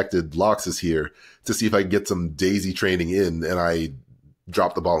contacted LoXus here to see if I could get some Daisy training in, and I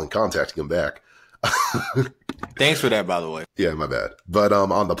dropped the ball in contacting him back. Thanks for that, by the way. Yeah, my bad. But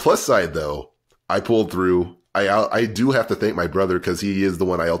on the plus side, though, I pulled through. I do have to thank my brother because he is the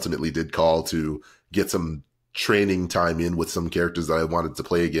one I ultimately did call to get some training time in with some characters that I wanted to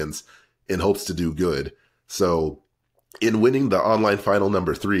play against in hopes to do good. So in winning the online final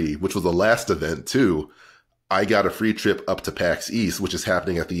number 3, which was the last event too, I got a free trip up to PAX East, which is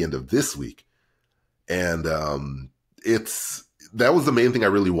happening at the end of this week. And that was the main thing I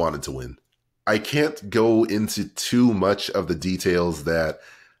really wanted to win. I can't go into too much of the details that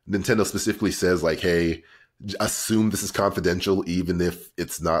Nintendo specifically says, like, hey, assume this is confidential, even if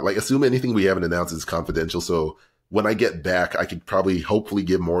it's not. Like, assume anything we haven't announced is confidential, so when I get back, I could probably hopefully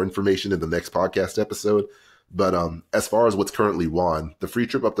give more information in the next podcast episode. But as far as what's currently won, the free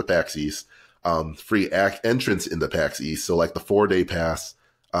trip up to PAX East, free entrance into PAX East. So like the 4-day pass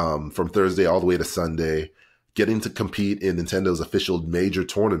from Thursday all the way to Sunday, getting to compete in Nintendo's official major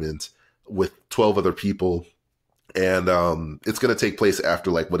tournament with 12 other people. And it's going to take place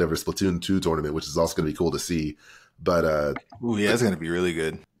after like whatever Splatoon 2 tournament, which is also going to be cool to see. But ooh, yeah, it's going to be really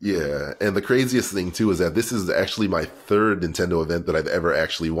good. Yeah. And the craziest thing too is that this is actually my third Nintendo event that I've ever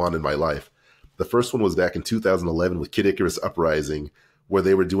actually won in my life. The first one was back in 2011 with Kid Icarus Uprising, where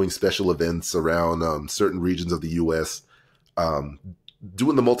they were doing special events around certain regions of the US,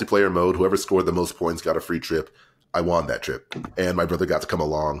 doing the multiplayer mode. Whoever scored the most points got a free trip. I won that trip, and my brother got to come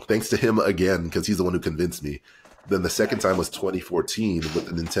along. Thanks to him again, because he's the one who convinced me. Then the second time was 2014 with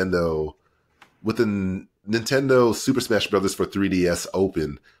the Nintendo Super Smash Bros. For 3DS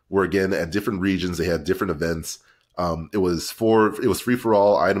Open, where again at different regions they had different events. It was free for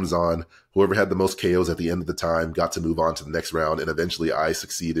all, items on. Whoever had the most KOs at the end of the time got to move on to the next round, and eventually I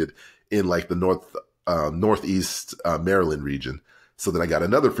succeeded in like the northeast Maryland region. So then I got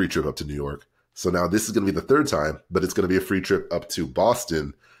another free trip up to New York. So now this is going to be the third time, but it's going to be a free trip up to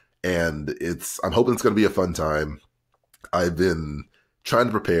Boston, and I'm hoping it's going to be a fun time. I've been trying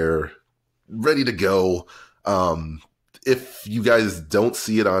to prepare, ready to go. If you guys don't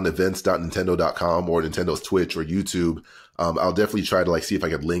see it on events.nintendo.com or Nintendo's Twitch or YouTube, I'll definitely try to like see if I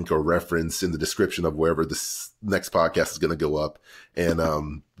can link or reference in the description of wherever this next podcast is going to go up.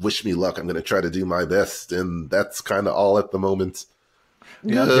 And wish me luck. I'm going to try to do my best, and that's kind of all at the moment.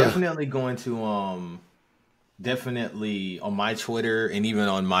 Yeah, I'm definitely going to definitely on my Twitter and even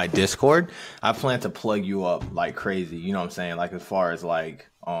on my Discord, I plan to plug you up like crazy. You know what I'm saying? Like as far as like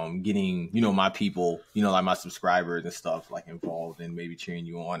getting, my people, like my subscribers and stuff like involved and maybe cheering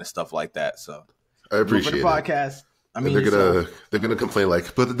you on and stuff like that. So I appreciate the podcast. I mean, they're gonna complain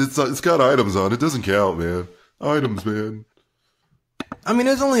like, but it's got items on. It doesn't count, man. Items, man. I mean,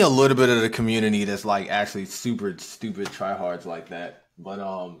 there's only a little bit of the community that's like actually super stupid tryhards like that. But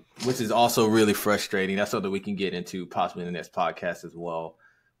which is also really frustrating. That's something we can get into possibly in the next podcast as well.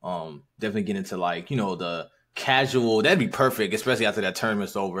 Definitely get into like, the casual, that'd be perfect, especially after that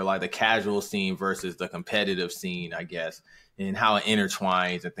tournament's over, like the casual scene versus the competitive scene, I guess, and how it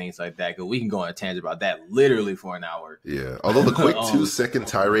intertwines and things like that. Because we can go on a tangent about that literally for an hour. Yeah. Although the quick 2-second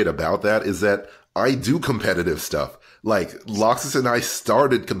tirade about that is that I do competitive stuff. Like LoXus and I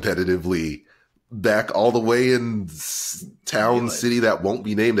started competitively back all the way in town city that won't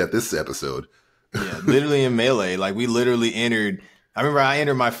be named at this episode. Yeah, literally in Melee. Like we literally entered. I remember I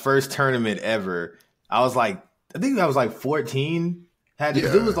entered my first tournament ever. I think I was like 14.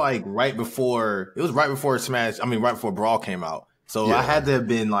 It was like right before Smash. I mean, right before Brawl came out. So I had to have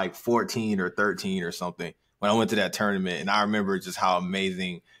been like 14 or 13 or something when I went to that tournament. And I remember just how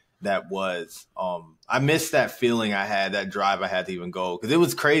amazing that was. I missed that feeling I had, that drive I had to even go, because it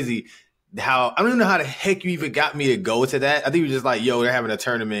was crazy. I don't even know how the heck you even got me to go to that. I think you were just like, yo, they're having a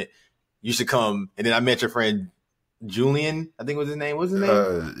tournament. You should come. And then I met your friend Julian, I think was his name. What was his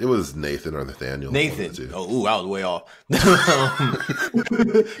name? It was Nathan or Nathaniel. Nathan. Oh, I was way off.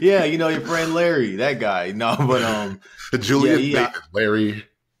 Yeah, your friend Larry, that guy. No, but Julian, Nathan, Larry.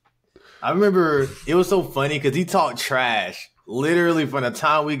 I remember it was so funny because he talked trash literally from the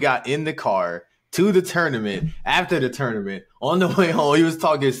time we got in the car to the tournament, after the tournament, on the way home. He was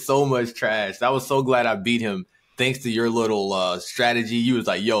talking so much trash. I was so glad I beat him thanks to your little strategy. You was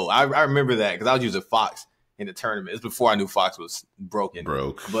like, yo, I remember that because I was using Fox in the tournament. It's before I knew Fox was broken.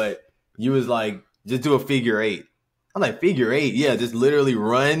 But you was like, just do a figure 8. I'm like, figure 8? Yeah, just literally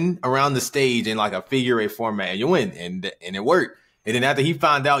run around the stage in like a figure 8 format and you win. And it worked. And then after he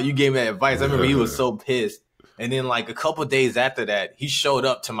found out you gave me that advice, I remember he was so pissed. And then like a couple of days after that, he showed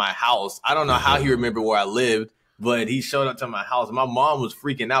up to my house. I don't know how he remembered where I lived, but he showed up to my house. My mom was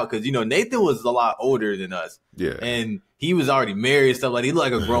freaking out because, Nathan was a lot older than us. Yeah. And he was already married and stuff. Like, he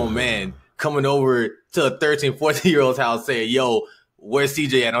looked like a grown man coming over to a 13, 14-year-old's house saying, yo, where's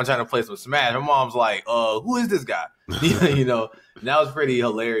CJ at? I'm trying to play some Smash. My mom's like, who is this guy? That was pretty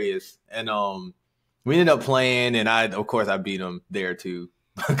hilarious. And we ended up playing, and I beat him there too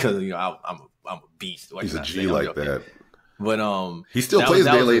because, I'm a beast. He's a G like that. But he still plays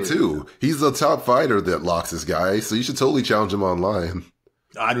Melee too. He's a top fighter, that LoXus guy, so you should totally challenge him online.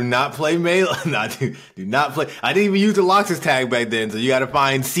 I do not play Melee. No, I do not play. I didn't even use the LoXus tag back then, so you got to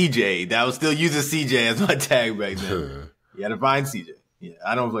find CJ. That was still using CJ as my tag back then. You got to find CJ. Yeah,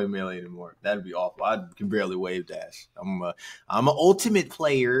 I don't play Melee anymore. That'd be awful. I can barely wave dash. I'm an ultimate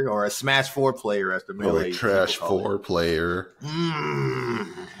player or a Smash 4 player as the Melee. Trash 4 player. No,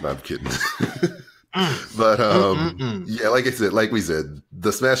 I'm kidding. But yeah, like we said,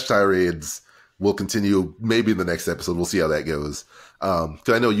 the Smash tirades will continue. Maybe in the next episode, we'll see how that goes.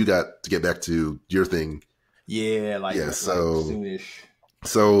 Because I know you got to get back to your thing. Yeah, so soonish.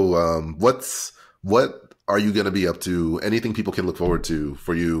 So, what are you going to be up to? Anything people can look forward to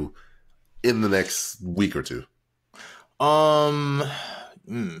for you in the next week or two? I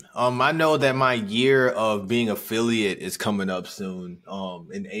know that my year of being affiliate is coming up soon,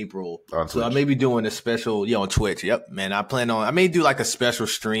 in April. So I may be doing a special, on Twitch. Yep, man. I may do like a special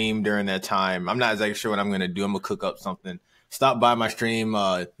stream during that time. I'm not exactly sure what I'm going to do. I'm going to cook up something. Stop by my stream,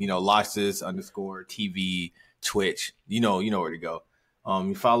 LoXus_TV Twitch. You know where to go.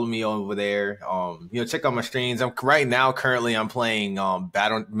 You follow me over there. Check out my streams. I'm playing Mega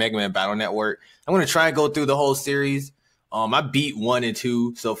Man Battle Network. I'm going to try and go through the whole series. I beat 1 and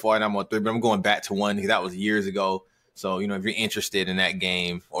 2 so far, and I'm on 3, but I'm going back to 1 because that was years ago. So, if you're interested in that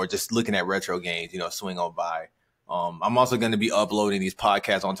game or just looking at retro games, swing on by. I'm also going to be uploading these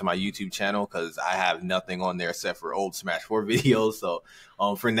podcasts onto my YouTube channel because I have nothing on there except for old Smash 4 videos. So,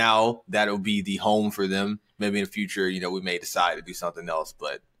 for now, that'll be the home for them. Maybe in the future, we may decide to do something else.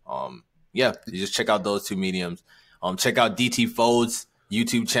 But, you just check out those two mediums. Check out DT-Faux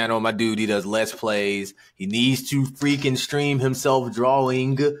YouTube channel. My dude, he does Let's Plays. He needs to freaking stream himself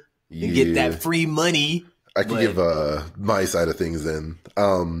drawing and get that free money. I can give my side of things then.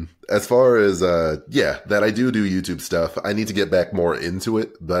 As far as that I do YouTube stuff. I need to get back more into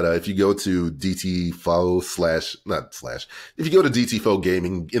it. But if you go to DT-Faux if you go to DT-Faux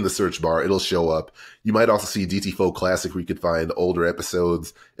Gaming in the search bar, it'll show up. You might also see DT-Faux Classic, where you could find older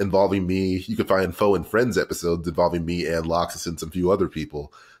episodes involving me. You could find Faux and Friends episodes involving me and LoXus and some few other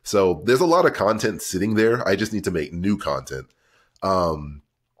people. So there's a lot of content sitting there. I just need to make new content.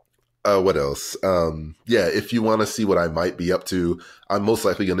 What else? If you want to see what I might be up to, I'm most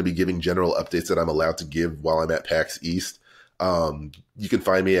likely going to be giving general updates that I'm allowed to give while I'm at PAX East. You can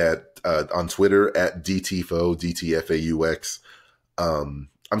find me on Twitter at DT-Faux, DTFAUX.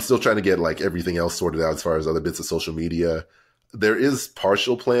 I'm still trying to get everything else sorted out as far as other bits of social media. There is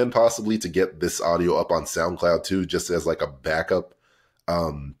partial plan possibly to get this audio up on SoundCloud too, just as a backup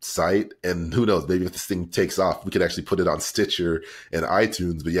site. And who knows, maybe if this thing takes off, we could actually put it on Stitcher and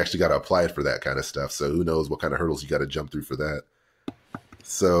iTunes, but you actually got to apply for that kind of stuff. So who knows what kind of hurdles you got to jump through for that.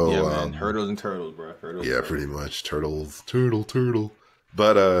 So yeah, man, hurdles and turtles, bro. Pretty much turtle.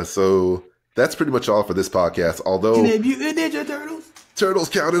 But so that's pretty much all for this podcast. Although Teenage Mutant Ninja Turtles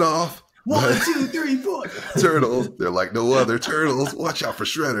counted off. 1, 2, 3, 4. Turtles, they're like no other turtles. Watch out for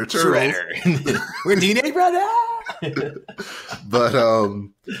Shredder. Turtles. We're teenage brother. But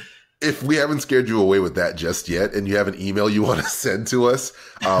if we haven't scared you away with that just yet, and you have an email you want to send to us,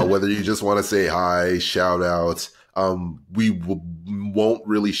 whether you just want to say hi, shout out, we won't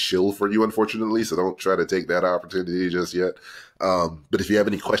really shill for you, unfortunately. So don't try to take that opportunity just yet. But if you have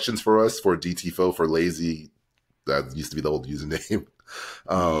any questions for us for DT-Faux for lazy, that used to be the old username.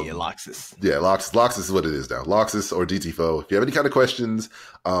 LoXus. Yeah, LoXus is what it is now. LoXus or DT-Faux. If you have any kind of questions,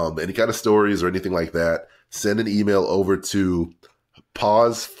 any kind of stories or anything like that, send an email over to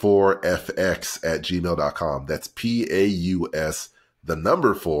P4FX@gmail.com. That's PAUS, the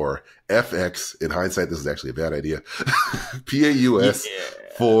number 4, FX. In hindsight, this is actually a bad idea. PAUS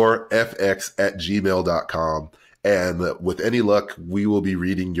 4FX@gmail.com. And with any luck, we will be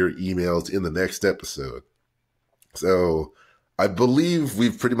reading your emails in the next episode. So I believe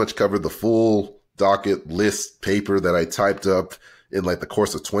we've pretty much covered the full docket list paper that I typed up in the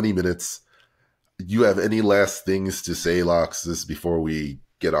course of 20 minutes. You have any last things to say, LoXus, before we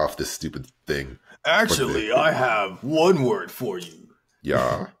get off this stupid thing? Actually, I have one word for you.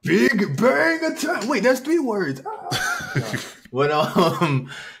 Yeah. Big Bang Attack. Wait, that's 3 words.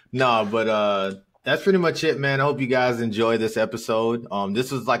 That's pretty much it, man. I hope you guys enjoy this episode.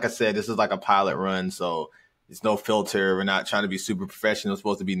 This is, like I said, this is like a pilot run, so it's no filter. We're not trying to be super professional. It's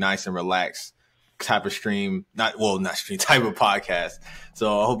supposed to be nice and relaxed type of stream, type of podcast.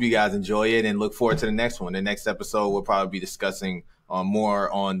 So I hope you guys enjoy it and look forward to the next one. The next episode, we'll probably be discussing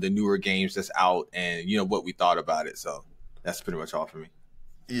more on the newer games that's out and, what we thought about it. So that's pretty much all for me.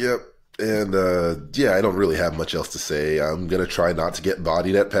 Yep. And I don't really have much else to say. I'm going to try not to get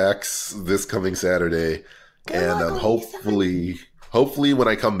bodied at PAX this coming Saturday. And hopefully when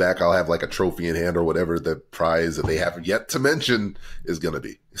I come back, I'll have a trophy in hand or whatever the prize that they haven't yet to mention is going to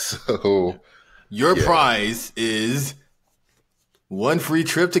be. So your prize is 1 free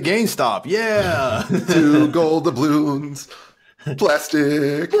trip to GameStop. Yeah. 2 gold doubloons.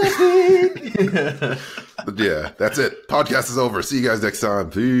 Plastic. But yeah, that's it. Podcast is over. See you guys next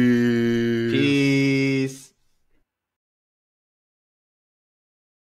time. Peace.